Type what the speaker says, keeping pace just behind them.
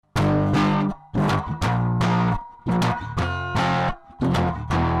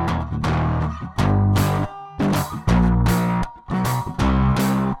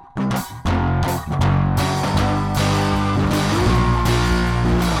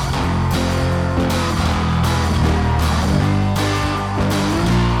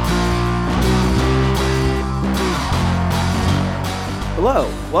Hello,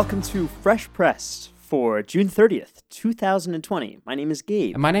 welcome to Fresh Pressed for June 30th, 2020. My name is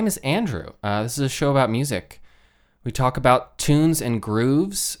Gabe. And my name is Andrew. This is a show about music. We talk about tunes and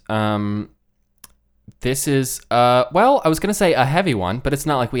grooves. This is, I was going to say a heavy one, but it's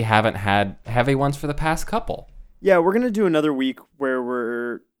not like we haven't had heavy ones for the past couple. Yeah, we're going to do another week where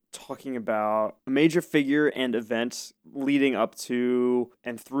we're talking about a major figure and event leading up to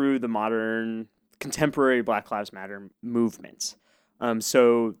and through the modern contemporary Black Lives Matter movement.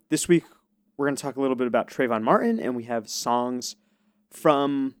 So this week we're going to talk a little bit about Trayvon Martin, and we have songs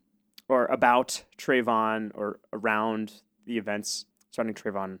from or about Trayvon or around the events surrounding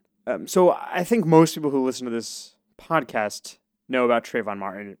Trayvon. So I think most people who listen to this podcast know about Trayvon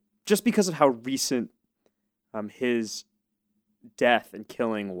Martin just because of how recent his death and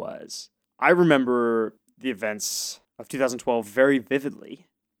killing was. I remember the events of 2012 very vividly,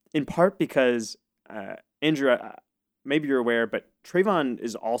 in part because, Andrew, maybe you're aware, but Trayvon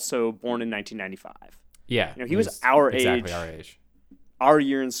is also born in 1995. Yeah. He was our exactly our age. Our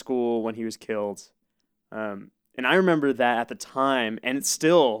year in school when he was killed. And I remember that at the time, and it's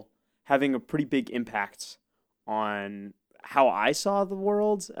still having a pretty big impact on how I saw the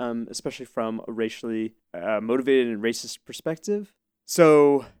world, especially from a racially motivated and racist perspective.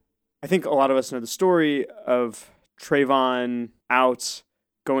 So I think a lot of us know the story of Trayvon out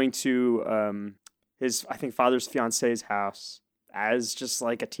going to his, I think, father's fiance's house as just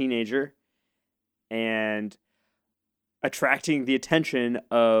like a teenager and attracting the attention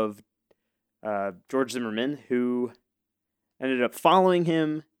of George Zimmerman, who ended up following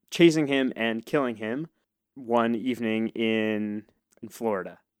him, chasing him, and killing him one evening in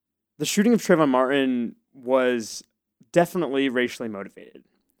Florida. The shooting of Trayvon Martin was definitely racially motivated,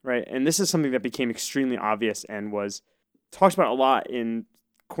 right? And this is something that became extremely obvious and was talked about a lot in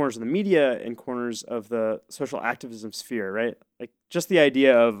corners of the media and corners of the social activism sphere, right? Like just the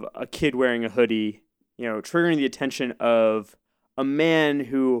idea of a kid wearing a hoodie, triggering the attention of a man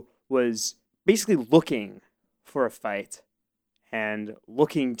who was basically looking for a fight and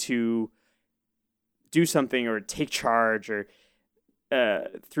looking to do something or take charge or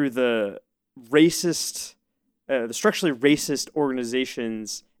through the racist, the structurally racist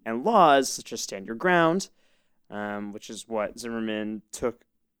organizations and laws such as Stand Your Ground, which is what Zimmerman took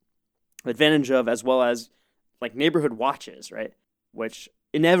advantage of, as well as like neighborhood watches, right? Which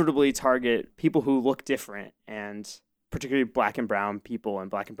inevitably target people who look different and particularly black and brown people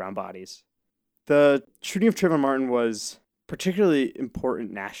and black and brown bodies. The shooting of Trayvon Martin was particularly important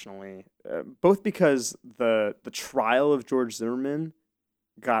nationally, both because the trial of George Zimmerman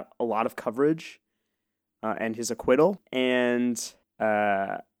got a lot of coverage and his acquittal, and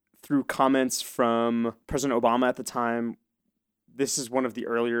through comments from President Obama at the time. This is one of the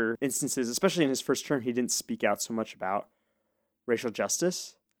earlier instances, especially in his first term, he didn't speak out so much about racial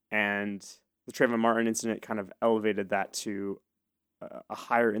justice, and the Trayvon Martin incident kind of elevated that to a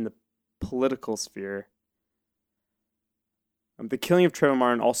higher in the political sphere. The killing of Trayvon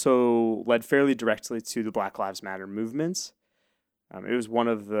Martin also led fairly directly to the Black Lives Matter movement. It was one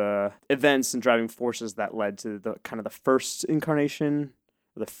of the events and driving forces that led to the kind of the first incarnation,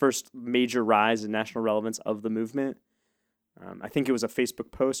 or the first major rise in national relevance of the movement. I think it was a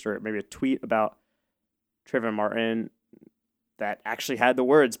Facebook post or maybe a tweet about Trayvon Martin that actually had the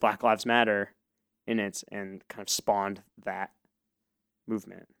words Black Lives Matter in it and kind of spawned that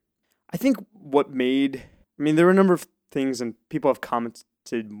movement. I think there were a number of things, and people have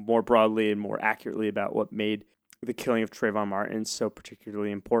commented more broadly and more accurately about what made the killing of Trayvon Martin so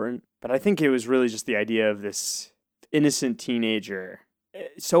particularly important. But I think it was really just the idea of this innocent teenager,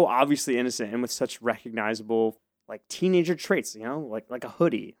 so obviously innocent and with such recognizable like teenager traits, like a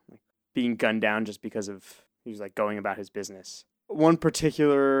hoodie, like being gunned down just because of he was like going about his business. One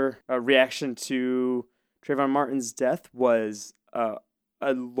particular reaction to Trayvon Martin's death was a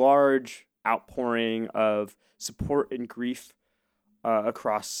large outpouring of support and grief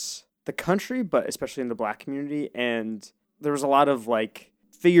across the country, but especially in the Black community. And there was a lot of like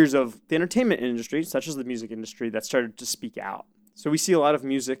figures of the entertainment industry, such as the music industry, that started to speak out. So we see a lot of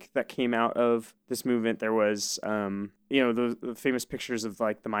music that came out of this movement. There was, the famous pictures of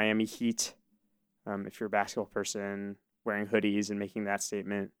like the Miami Heat, if you're a basketball person, wearing hoodies and making that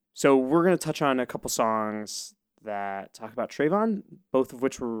statement. So we're going to touch on a couple songs that talk about Trayvon, both of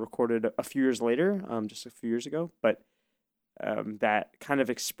which were recorded a few years later, just a few years ago, but that kind of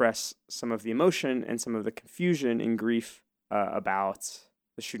express some of the emotion and some of the confusion and grief about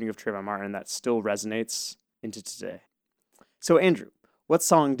the shooting of Trayvon Martin that still resonates into today. So, Andrew, what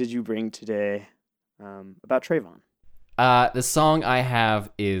song did you bring today about Trayvon? The song I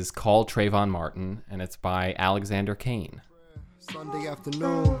have is called Trayvon Martin, and it's by Alexander Kane. Sunday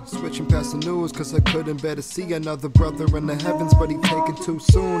afternoon, switching past the news, cause I couldn't bear to see another brother in the heavens, but he taken too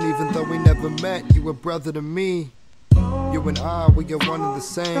soon. Even though we never met, you were brother to me. You and I, we are one and the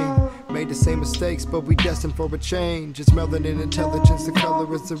same. Made the same mistakes, but we destined for a change. It's melanin intelligence, the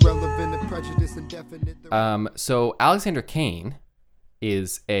color is irrelevant, and prejudice indefinite. So Alexander Kane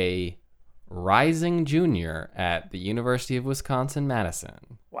is a rising junior at the University of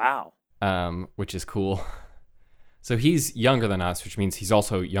Wisconsin-Madison. Wow. Which is cool. So he's younger than us, which means he's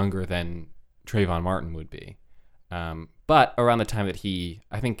also younger than Trayvon Martin would be. But around the time that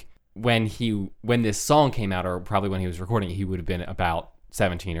I think when this song came out, or probably when he was recording it, he would have been about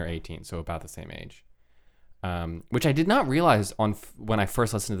 17 or 18, so about the same age. Which I did not realize when I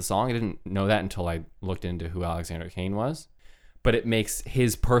first listened to the song. I didn't know that until I looked into who Alexander Kane was. But it makes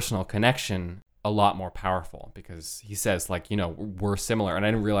his personal connection a lot more powerful, because he says, like, you know, we're similar. And I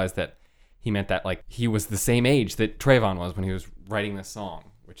didn't realize that he meant that, like, he was the same age that Trayvon was when he was writing this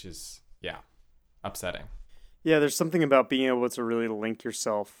song, which is, yeah, upsetting. Yeah, there's something about being able to really link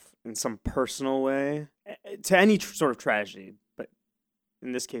yourself in some personal way to any sort of tragedy. But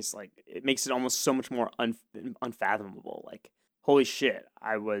in this case, like, it makes it almost so much more unfathomable. Like, holy shit,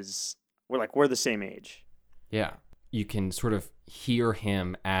 we're the same age. Yeah. You can sort of hear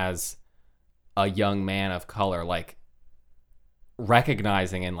him as a young man of color, like,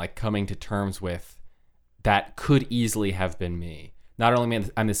 recognizing and, like, coming to terms with that could easily have been me. Not only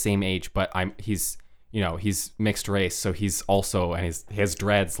I'm the same age, but he's mixed race, so he's also, and he has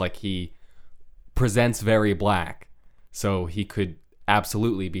dreads, like, he presents very black, so he could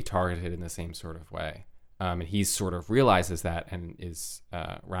absolutely be targeted in the same sort of way. And he sort of realizes that and is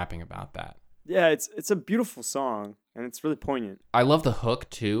rapping about that. Yeah, it's a beautiful song, and it's really poignant. I love the hook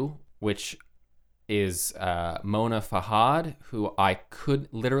too, which is Mona Fahad, who I could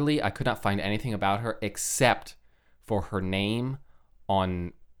not find anything about her except for her name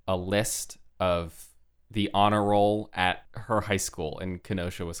on a list of the honor roll at her high school in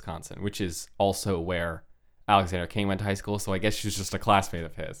Kenosha, Wisconsin, which is also where Alexander Kane went to high school. So I guess she's just a classmate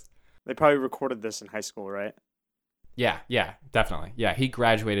of his. They probably recorded this in high school, right? Yeah, definitely. Yeah, he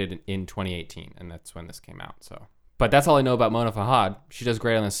graduated in 2018, and that's when this came out. So, but that's all I know about Mona Fahad. She does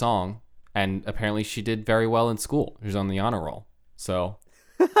great on this song. And apparently she did very well in school. She was on the honor roll. So,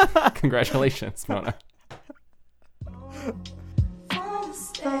 congratulations, Mona.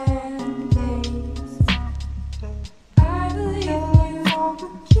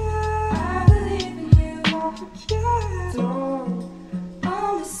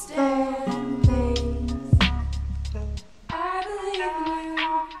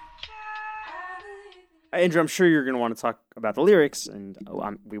 Andrew, I'm sure you're going to want to talk about the lyrics, and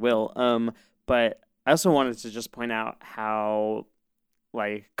we will. But I also wanted to just point out how,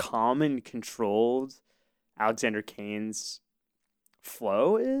 like, calm and controlled Alexander Kane's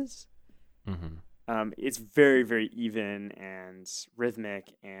flow is. Mm-hmm. It's very, very even and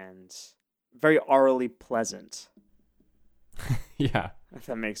rhythmic and very aurally pleasant. Yeah, if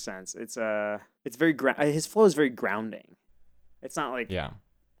that makes sense. It's very his flow is very grounding. It's not like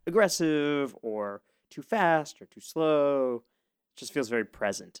aggressive or too fast or too slow. It just feels very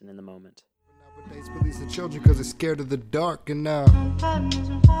present and in the moment. Nowadays release the children because they're scared of the dark, and now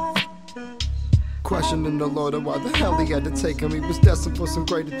questioning the Lord of why the hell he had to take him. He was destined for some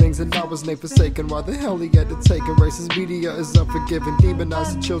greater things, and I was named forsaken. Why the hell he had to take him? Racist media is unforgiving.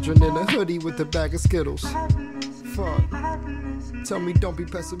 Demonize the children in a hoodie with a bag of Skittles. Fuck. Tell me don't be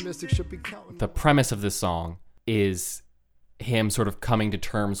pessimistic, should be counting. The premise of this song is him sort of coming to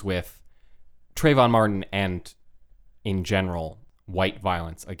terms with Trayvon Martin and, in general, white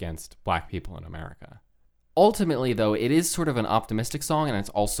violence against black people in America. Ultimately, though, it is sort of an optimistic song, and it's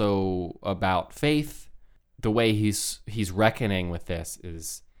also about faith. The way he's reckoning with this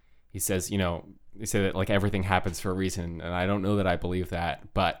is, he says, they say that, like, everything happens for a reason, and I don't know that I believe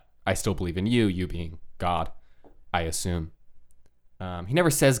that, but I still believe in you being God, I assume. He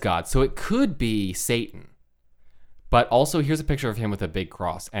never says God, so it could be Satan. But also, here's a picture of him with a big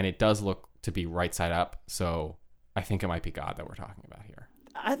cross, and it does look to be right side up, so I think it might be God that we're talking about here.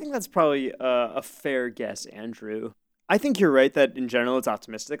 I think that's probably a fair guess, Andrew. I think you're right that in general it's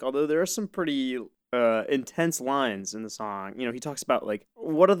optimistic, although there are some pretty intense lines in the song. He talks about, like,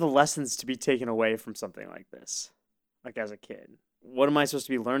 what are the lessons to be taken away from something like this, like, as a kid? What am I supposed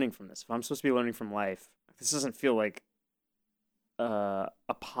to be learning from this? If I'm supposed to be learning from life, this doesn't feel like a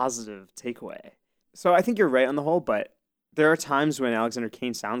positive takeaway. So I think you're right on the whole, but there are times when Alexander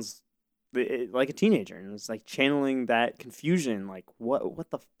Kane sounds like a teenager, and it's like channeling that confusion, like what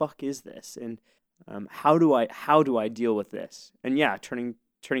the fuck is this, and how do I deal with this? And yeah, turning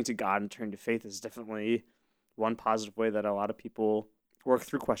to God and turning to faith is definitely one positive way that a lot of people work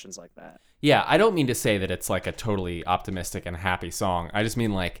through questions like that. Yeah, I don't mean to say that it's like a totally optimistic and happy song. I just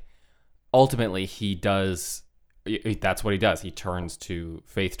mean like ultimately that's what he does. He turns to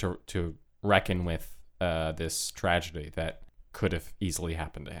faith to reckon with this tragedy that could have easily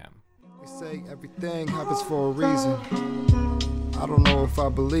happened to him. They say everything happens for a reason. I don't know if I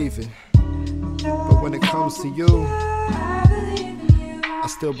believe it, but when it comes to you, I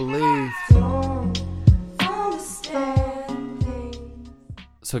still believe.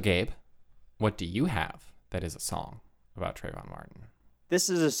 So Gabe, what do you have that is a song about Trayvon Martin? This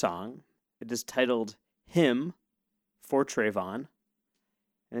is a song. It is titled Hymn for Trayvon,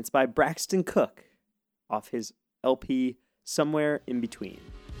 and it's by Braxton Cook off his LP Somewhere in Between.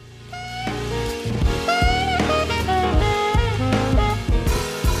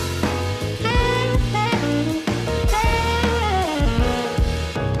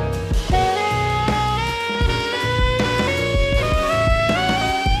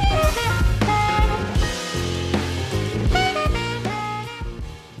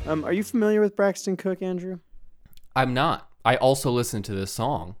 Are you familiar with Braxton Cook, Andrew? I'm not. I also listened to this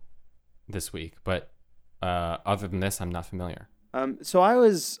song this week, but other than this, I'm not familiar.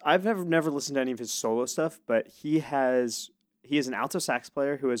 I've never listened to any of his solo stuff, but he is an alto sax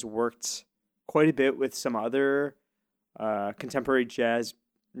player who has worked quite a bit with some other contemporary jazz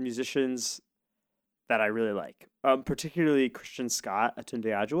musicians that I really like, particularly Christian Scott Atunde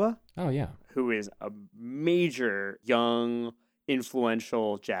Adjoa. Oh yeah, who is a major young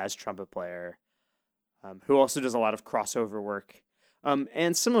influential jazz trumpet player, who also does a lot of crossover work.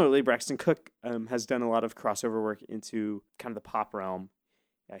 And similarly, Braxton Cook has done a lot of crossover work into kind of the pop realm.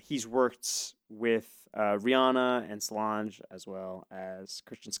 He's worked with Rihanna and Solange, as well as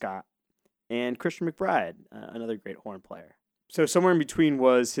Christian Scott and Christian McBride, another great horn player. So Somewhere in Between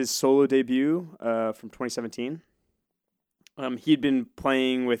was his solo debut from 2017. He'd been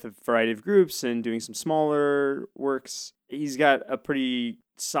playing with a variety of groups and doing some smaller works. He's got a pretty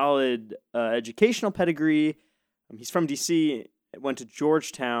solid educational pedigree. He's from D.C., went to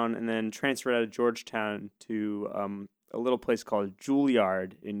Georgetown, and then transferred out of Georgetown to a little place called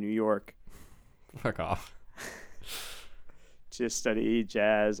Juilliard in New York. Fuck off. To study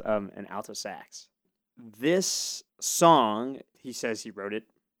jazz and alto sax. This song, he says he wrote it,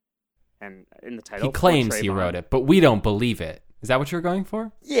 and in the title, he claims he wrote it, but we don't believe it. Is that what you're going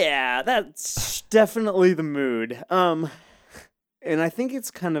for? Yeah, that's definitely the mood. And I think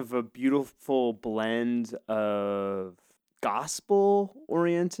it's kind of a beautiful blend of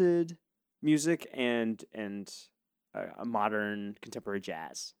gospel-oriented music and a modern contemporary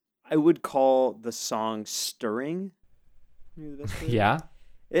jazz. I would call the song stirring. Maybe the best way. Yeah.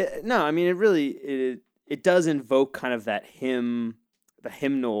 It does invoke kind of that the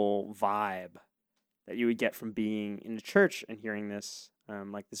hymnal vibe that you would get from being in a church and hearing this,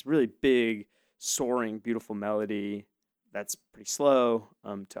 like this really big, soaring, beautiful melody that's pretty slow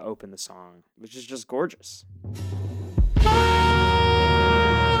to open the song, which is just gorgeous.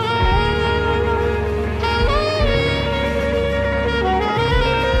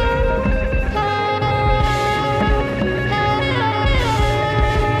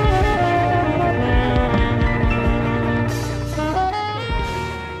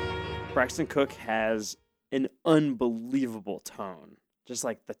 Braxton Cook has an unbelievable tone. Just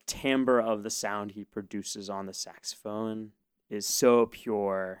like the timbre of the sound he produces on the saxophone is so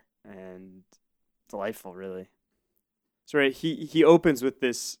pure and delightful, really. So right, he opens with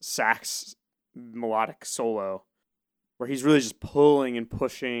this sax melodic solo where he's really just pulling and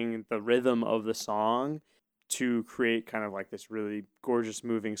pushing the rhythm of the song to create kind of like this really gorgeous,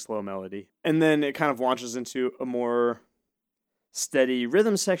 moving, slow melody. And then it kind of launches into a more steady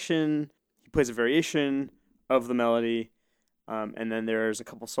rhythm section. He plays a variation of the melody, and then there's a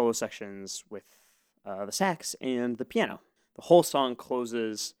couple solo sections with the sax and the piano. The whole song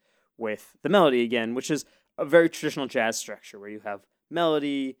closes with the melody again, which is a very traditional jazz structure where you have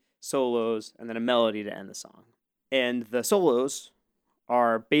melody, solos, and then a melody to end the song. And the solos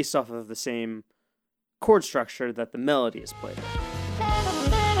are based off of the same chord structure that the melody is played in.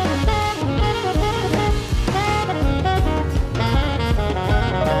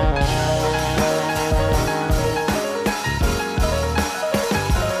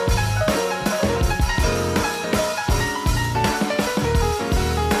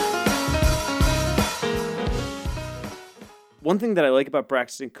 One thing that I like about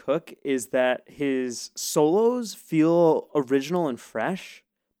Braxton Cook is that his solos feel original and fresh,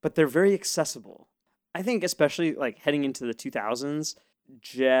 but they're very accessible. I think especially like heading into the 2000s,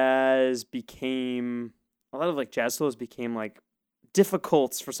 a lot of like jazz solos became like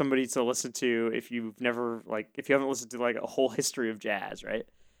difficult for somebody to listen to if you haven't listened to like a whole history of jazz, right?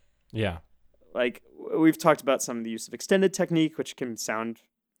 Yeah. Like we've talked about some of the use of extended technique, which can sound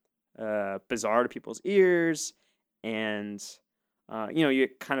bizarre to people's ears, and you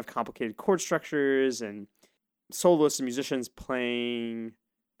get kind of complicated chord structures and soloists and musicians playing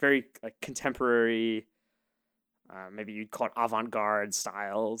very like contemporary, maybe you'd call it avant-garde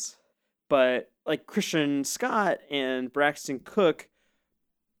styles. But like Christian Scott and Braxton Cook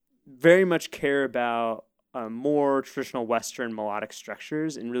very much care about more traditional Western melodic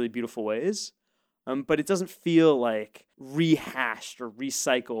structures in really beautiful ways. But it doesn't feel like rehashed or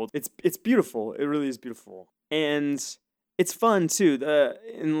recycled. It's beautiful. It really is beautiful. And it's fun too.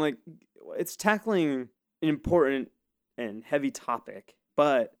 It's tackling an important and heavy topic,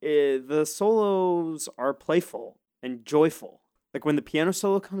 but the solos are playful and joyful. Like when the piano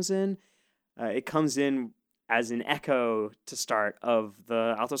solo comes in, it comes in as an echo to start of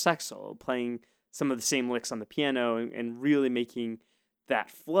the alto sax solo, playing some of the same licks on the piano and really making that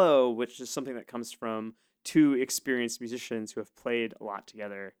flow, which is something that comes from two experienced musicians who have played a lot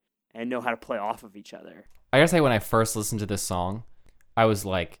together and know how to play off of each other. I gotta say, when I first listened to this song, I was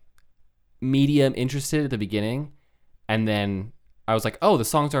like medium interested at the beginning, and then I was like, oh, the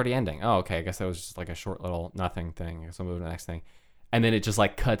song's already ending. Oh, okay, I guess that was just like a short little nothing thing. I guess I'll move to the next thing. And then it just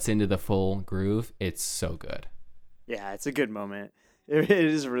like cuts into the full groove. It's so good. Yeah, it's a good moment. It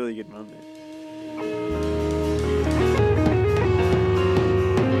is a really good moment.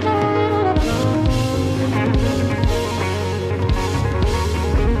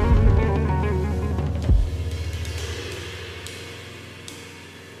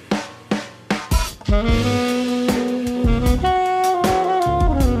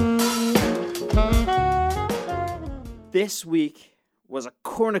 This week was a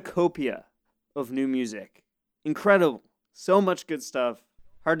cornucopia of new music. Incredible. So much good stuff.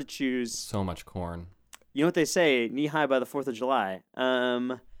 Hard to choose. So much corn. You know what they say, knee high by the 4th of July.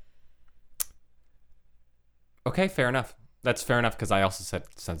 Okay, fair enough. That's fair enough because I also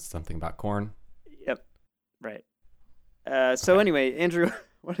said something about corn. Yep. Right. So anyway, Andrew,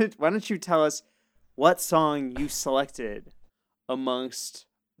 why don't you tell us what song you selected amongst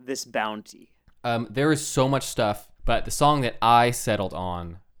this bounty? There is so much stuff, but the song that I settled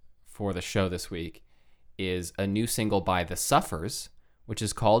on for the show this week is a new single by The Suffers, which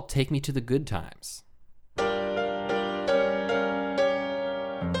is called Take Me to the Good Times.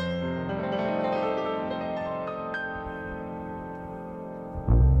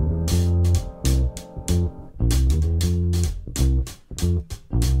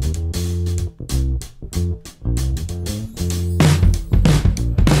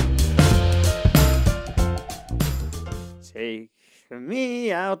 Take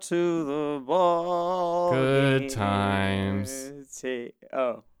me out to the ball. Good game. times.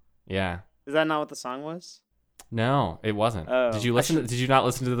 Oh, Yeah. is that not what the song was? No, it wasn't. Oh, Did you not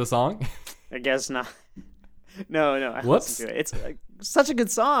listen to the song? I guess not. No. I Whoops. listened to it. It's such a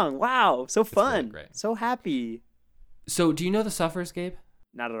good song. Wow, so fun. really great. So happy. So, do you know The Suffers, Gabe?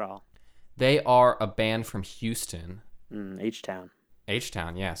 Not at all. They are a band from Houston. H-Town.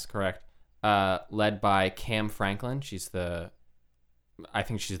 H-Town, yes, correct. Led by Cam Franklin. I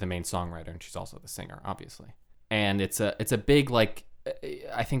think she's the main songwriter, and she's also the singer, obviously. And it's a big, like,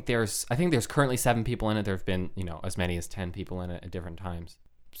 I think there's currently 7 people in it. There have been, as many as 10 people in it at different times.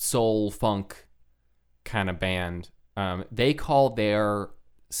 Soul funk kind of band. They call their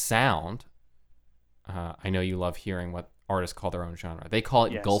sound. I know you love hearing what artists call their own genre. They call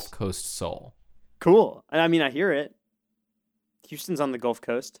it Yes. Gulf Coast Soul. Cool. I mean, I hear it. Houston's on the Gulf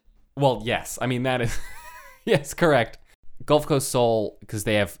Coast. Well, yes. I mean, that is yes, correct. Gulf Coast Soul, because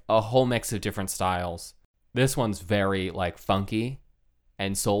they have a whole mix of different styles. This one's very like funky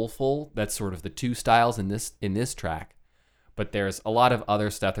and soulful. That's sort of the two styles in this track. But there's a lot of other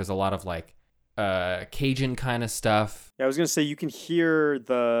stuff. There's a lot of like Cajun kind of stuff. Yeah, I was gonna say you can hear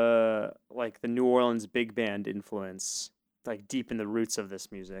the New Orleans big band influence like deep in the roots of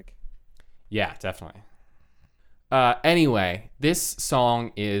this music. Yeah, definitely. Anyway, this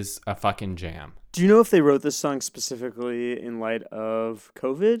song is a fucking jam. Do you know if they wrote this song specifically in light of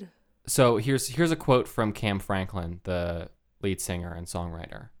COVID? So here's a quote from Cam Franklin, the lead singer and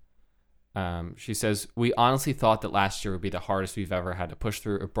songwriter. She says, "We honestly thought that last year would be the hardest we've ever had to push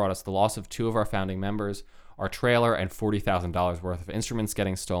through. It brought us the loss of 2 of our founding members, our trailer, and $40,000 worth of instruments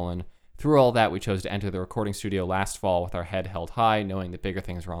getting stolen. Through all that, we chose to enter the recording studio last fall with our head held high, knowing that bigger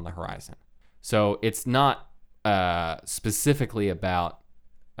things were on the horizon." So it's not specifically about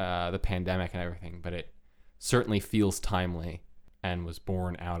the pandemic and everything, but it certainly feels timely and was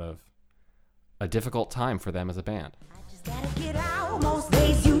born out of a difficult time for them as a band. I just Gotta get out most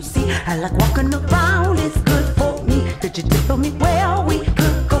days, you see. I like walking around, it's good for me. Could you tell me where we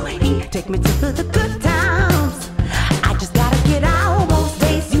could go eat? Take me to the good times. I just gotta get out most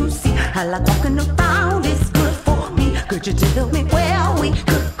days, you see. I like walking around, it's good for me. Could you tell me where we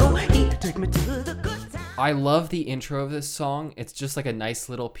could go eat? Take me to the good times. I love the intro of this song. It's just like a nice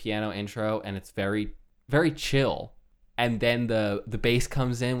little piano intro, and it's very, very chill. And then the bass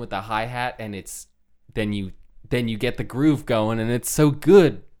comes in with the hi-hat, and it's then you get the groove going, and it's so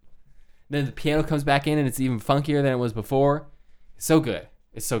good. Then the piano comes back in, and it's even funkier than it was before. It's so good.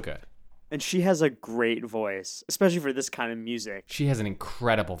 It's so good. And she has a great voice, especially for this kind of music. She has an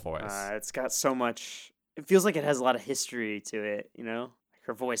incredible voice. It's got so much. It feels like it has a lot of history to it, you know?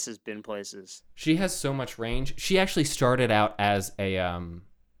 Her voice has been places. She has so much range. She actually started out as a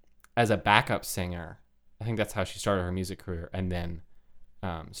backup singer. I think that's how she started her music career, and then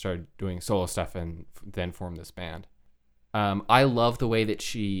started doing solo stuff, and then formed this band. I love the way that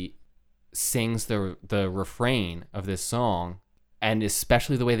she sings the refrain of this song, and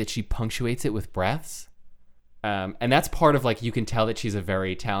especially the way that she punctuates it with breaths. And that's part of, like, you can tell that she's a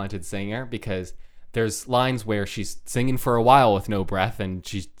very talented singer, because there's lines where she's singing for a while with no breath and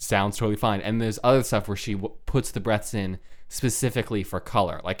she sounds totally fine. And there's other stuff where she puts the breaths in specifically for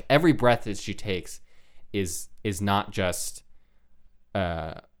color. Like, every breath that she takes is not just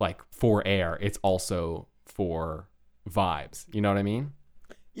like for air. It's also for vibes. You know what I mean?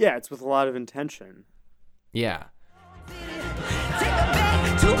 Yeah, it's with a lot of intention. Yeah. Take me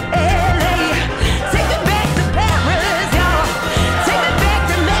back to LA. Take me back to Paris, y'all. Take me back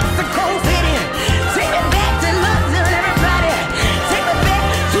to Mexico City. Take me back to London, everybody. Take me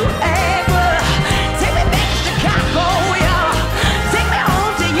back to Agra. Take me back to Chicago, y'all. Take me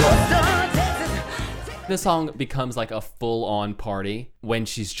home to Houston, Texas. The song becomes like a full-on party when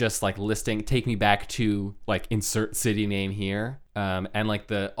she's just like listing, take me back to like insert city name here. And like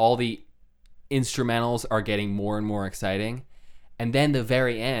all the instrumentals are getting more and more exciting. And then the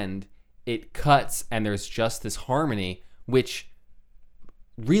very end, it cuts and there's just this harmony, which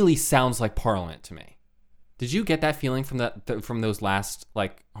really sounds like Parliament to me. Did you get that feeling from those last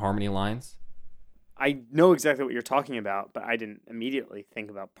like harmony lines? I know exactly what you're talking about, but I didn't immediately think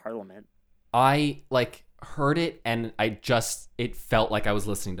about Parliament. I like heard it and it felt like I was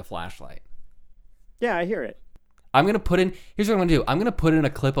listening to Flashlight. Yeah, I hear it. Here's what I'm gonna do. I'm gonna put in a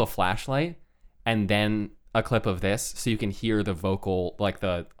clip of Flashlight and then a clip of this so you can hear the vocal, like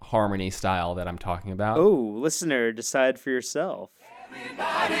the harmony style that I'm talking about. Oh, listener, decide for yourself.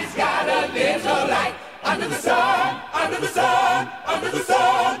 Everybody's got a little light under the sun, under the sun, under the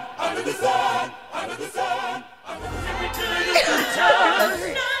sun, under the sun, under the sun. Take me to the good times.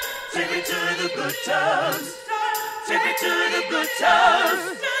 Take me to the good times. Take me to the good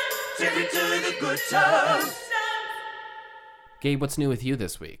times. Take me to the good times. Gabe, what's new with you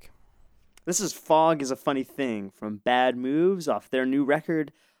this week? This is Fog is a Funny Thing from Bad Moves off their new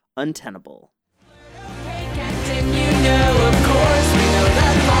record, Untenable. Hey, Captain, you know, of course, we know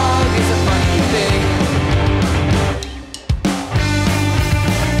that fog is a funny thing.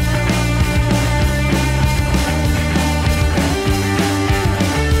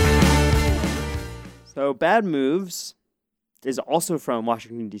 So Bad Moves is also from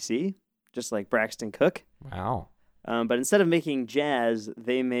Washington, D.C., just like Braxton Cook. Wow. But instead of making jazz,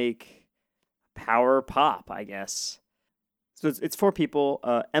 they make power pop, I guess. So it's four people,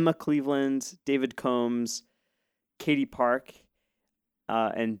 Emma Cleveland, David Combs, Katie Park,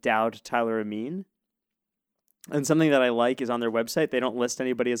 and Dowd Tyler Amin. And something that I like is on their website, they don't list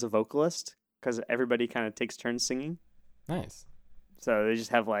anybody as a vocalist because everybody kind of takes turns singing. Nice. So they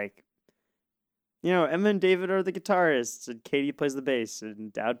just have like, you know, Emma and David are the guitarists, and Katie plays the bass,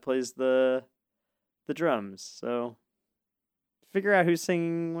 and Dowd plays the drums. So figure out who's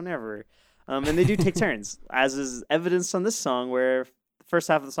singing whenever. And they do take turns, as is evidenced on this song, where the first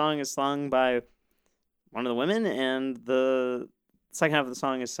half of the song is sung by one of the women, and the second half of the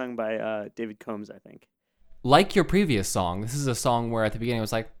song is sung by David Combs, I think. Like your previous song, this is a song where at the beginning it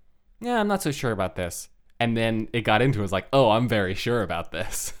was like, yeah, I'm not so sure about this. And then it got into it, was like, oh, I'm very sure about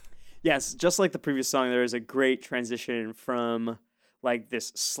this. Yes, just like the previous song, there is a great transition from like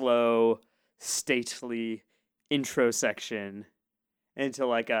this slow, stately intro section into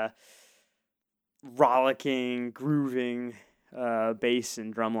like a rollicking, grooving bass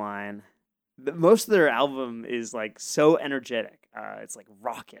and drum line. Most of their album is like so energetic. It's like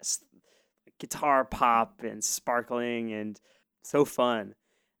raucous, guitar pop and sparkling and so fun.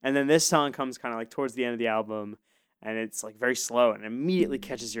 And then this song comes kind of like towards the end of the album, and it's like very slow and immediately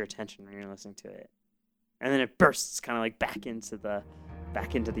catches your attention when you're listening to it. And then it bursts kind of like back into the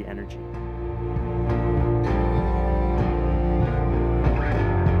energy.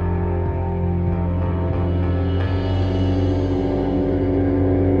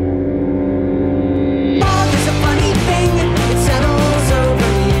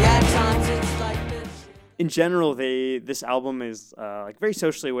 in general, this album is like very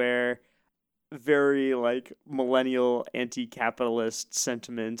socially aware, very like millennial anti-capitalist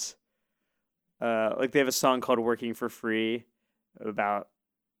sentiment. Like they have a song called "Working for Free" about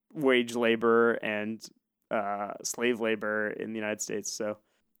wage labor and slave labor in the United States. So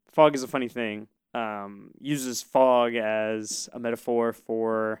fog is a funny thing. Uses fog as a metaphor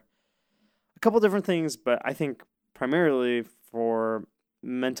for a couple different things, but I think primarily for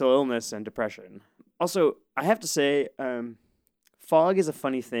mental illness and depression. Also, I have to say, fog is a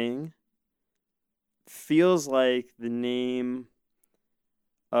funny thing. Feels like the name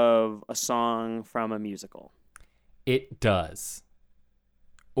of a song from a musical. It does.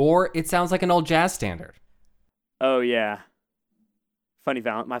 Or it sounds like an old jazz standard. Oh yeah,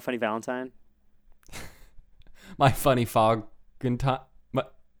 My Funny Valentine. My funny fog and time.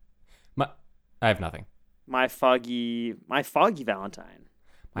 I have nothing. My foggy Valentine.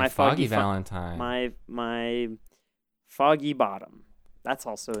 My foggy Valentine. My foggy bottom. That's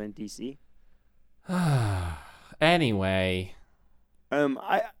also in DC. Anyway,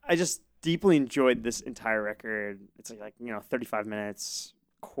 I just deeply enjoyed this entire record. It's like 35 minutes,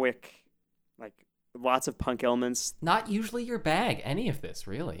 quick, like lots of punk elements. not usually your bag, any of this,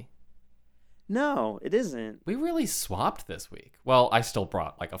 really. No, it isn't. We really swapped this week. Well, I still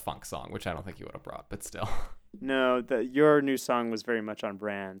brought like a funk song, which I don't think you would have brought, but still. No, your new song was very much on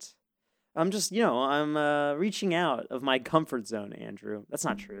brand. I'm just, I'm reaching out of my comfort zone, Andrew. That's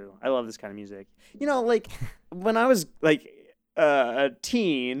not true. I love this kind of music. Like when I was like a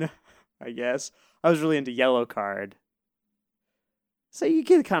teen, I guess, I was really into Yellow Card. So you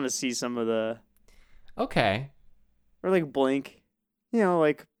can kind of see some of the, Okay. or like Blink,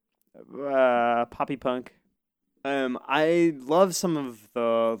 like poppy punk. I love some of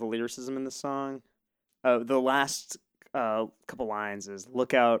the lyricism in the song. The last couple lines is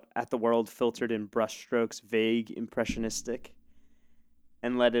 "Look out at the world filtered in brushstrokes, vague, impressionistic,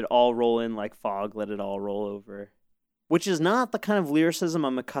 and let it all roll in like fog. Let it all roll over," which is not the kind of lyricism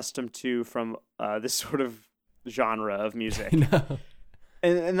I'm accustomed to from this sort of genre of music. No.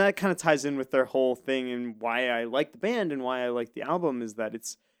 And that kind of ties in with their whole thing, and why I like the band and why I like the album is that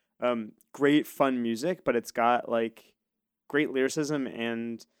it's great fun music, but it's got like great lyricism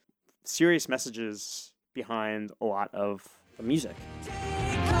and serious messages behind a lot of the music.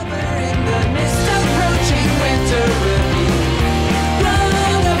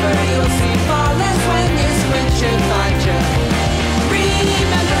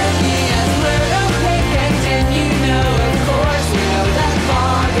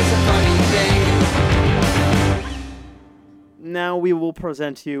 Now we will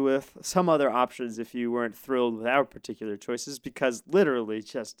present you with some other options if you weren't thrilled with our particular choices, because literally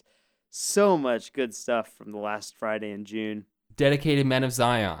just so much good stuff from the last Friday in June. Dedicated Men of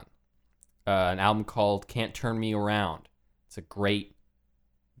Zion. An album called Can't Turn Me Around. It's a great,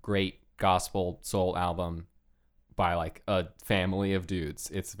 great gospel soul album by like a family of dudes.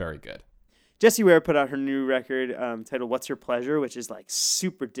 It's very good. Jessie Ware put out her new record titled What's Your Pleasure, which is like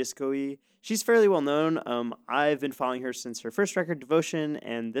super disco-y. She's fairly well known. I've been following her since her first record, Devotion,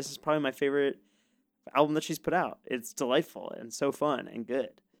 and this is probably my favorite album that she's put out. It's delightful and so fun and good.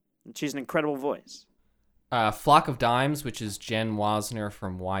 And she's an incredible voice. Flock of Dimes, which is Jen Wasner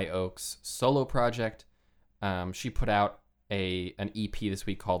from Y Oak's solo project. She put out an EP this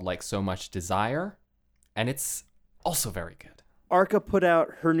week called Like So Much Desire, and it's also very good. Arca put out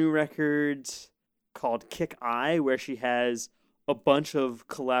her new record called Kick Eye, where she has a bunch of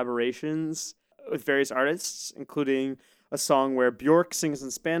collaborations with various artists, including a song where Bjork sings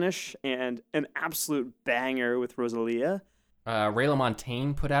in Spanish and an absolute banger with Rosalia. Ray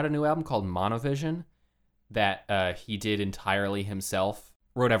LaMontagne put out a new album called Monovision that he did entirely himself.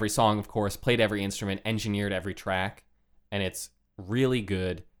 Wrote every song, of course, played every instrument, engineered every track, and it's really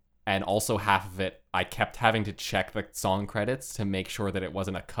good. And also half of it, I kept having to check the song credits to make sure that it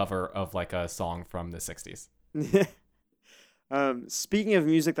wasn't a cover of like a song from the 60s. Speaking of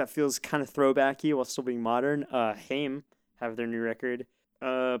music that feels kind of throwbacky while still being modern, Haim have their new record.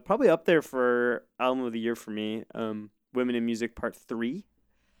 Probably up there for album of the year for me. Women in Music Part 3.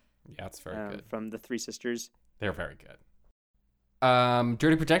 Yeah, it's very good. From the Three Sisters. They're very good.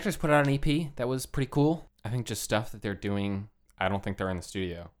 Dirty Projectors put out an EP that was pretty cool. I think just stuff that they're doing. I don't think they're in the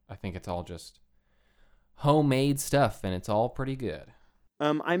studio. I think it's all just homemade stuff, and it's all pretty good.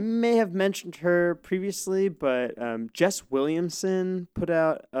 I may have mentioned her previously, but Jess Williamson put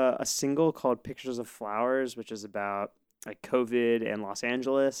out a single called Pictures of Flowers, which is about like COVID and Los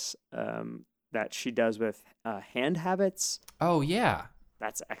Angeles that she does with Hand Habits. Oh, yeah.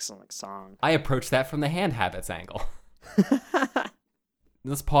 That's an excellent song. I approached that from the Hand Habits angle.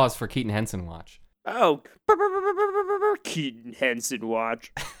 Let's pause for Keaton Henson watch. Oh, Keaton Henson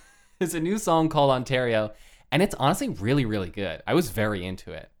watch. There's a new song called Ontario, and it's honestly really, really good. I was very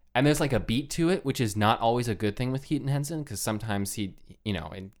into it. And there's like a beat to it, which is not always a good thing with Keaton Henson, because sometimes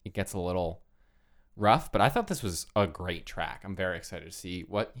it gets a little rough. But I thought this was a great track. I'm very excited to see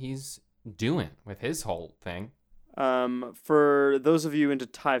what he's doing with his whole thing. For those of you into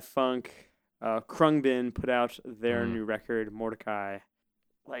Thai funk, Krungbin put out their new record, Mordecai.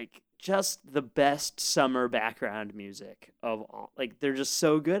 Like, just the best summer background music of all. Like, they're just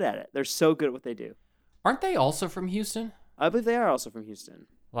so good at it. They're so good at what they do. Aren't they also from Houston? I believe they are also from Houston.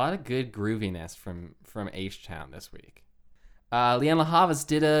 A lot of good grooviness from H-Town this week. Leanne La Havas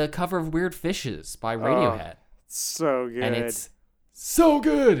did a cover of Weird Fishes by Radiohead. So good. And it's so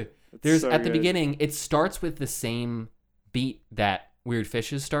good. There's so at the good. beginning, it starts with the same beat that Weird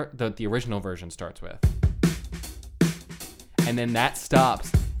Fishes the original version starts with. And then that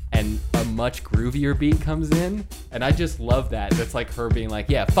stops and a much groovier beat comes in. And I just love that. That's like her being like,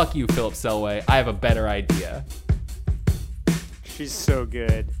 yeah, fuck you, Philip Selway. I have a better idea. She's so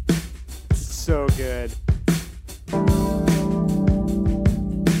good. So good.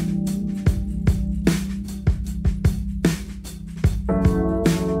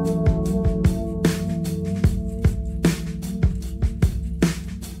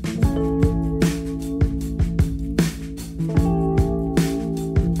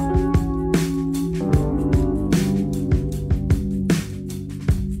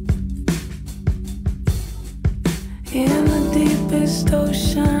 In the deepest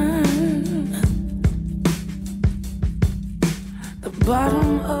ocean, the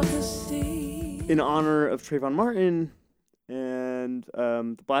bottom of the sea. In honor of Trayvon Martin and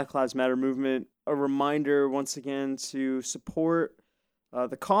the Black Lives Matter movement, a reminder once again to support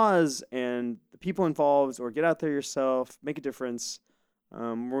the cause and the people involved, or get out there yourself, make a difference.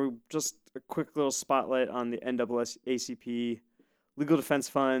 We're just a quick little spotlight on the NAACP Legal Defense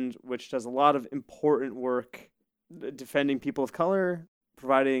Fund, which does a lot of important work defending people of color,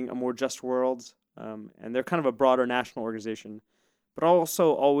 providing a more just world, and they're kind of a broader national organization. But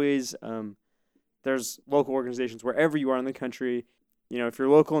also always there's local organizations wherever you are in the country. You know, if you're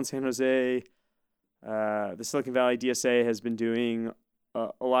local in San Jose, the Silicon Valley DSA has been doing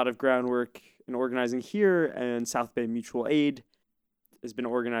a lot of groundwork in organizing here, and South Bay Mutual Aid has been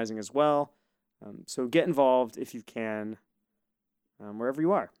organizing as well. So get involved if you can, wherever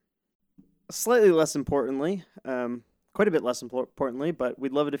you are. Slightly less importantly, quite a bit less importantly, but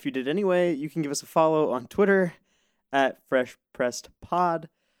we'd love it if you did anyway. You can give us a follow on Twitter at FreshPressedPod.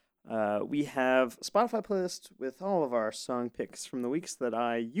 We have a Spotify playlist with all of our song picks from the weeks that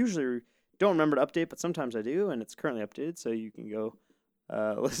I usually don't remember to update, but sometimes I do, and it's currently updated, so you can go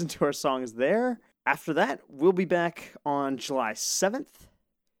listen to our songs there. After that, we'll be back on July 7th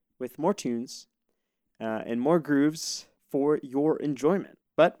with more tunes and more grooves for your enjoyment.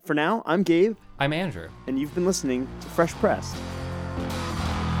 But for now, I'm Gabe. I'm Andrew. And you've been listening to Fresh Pressed.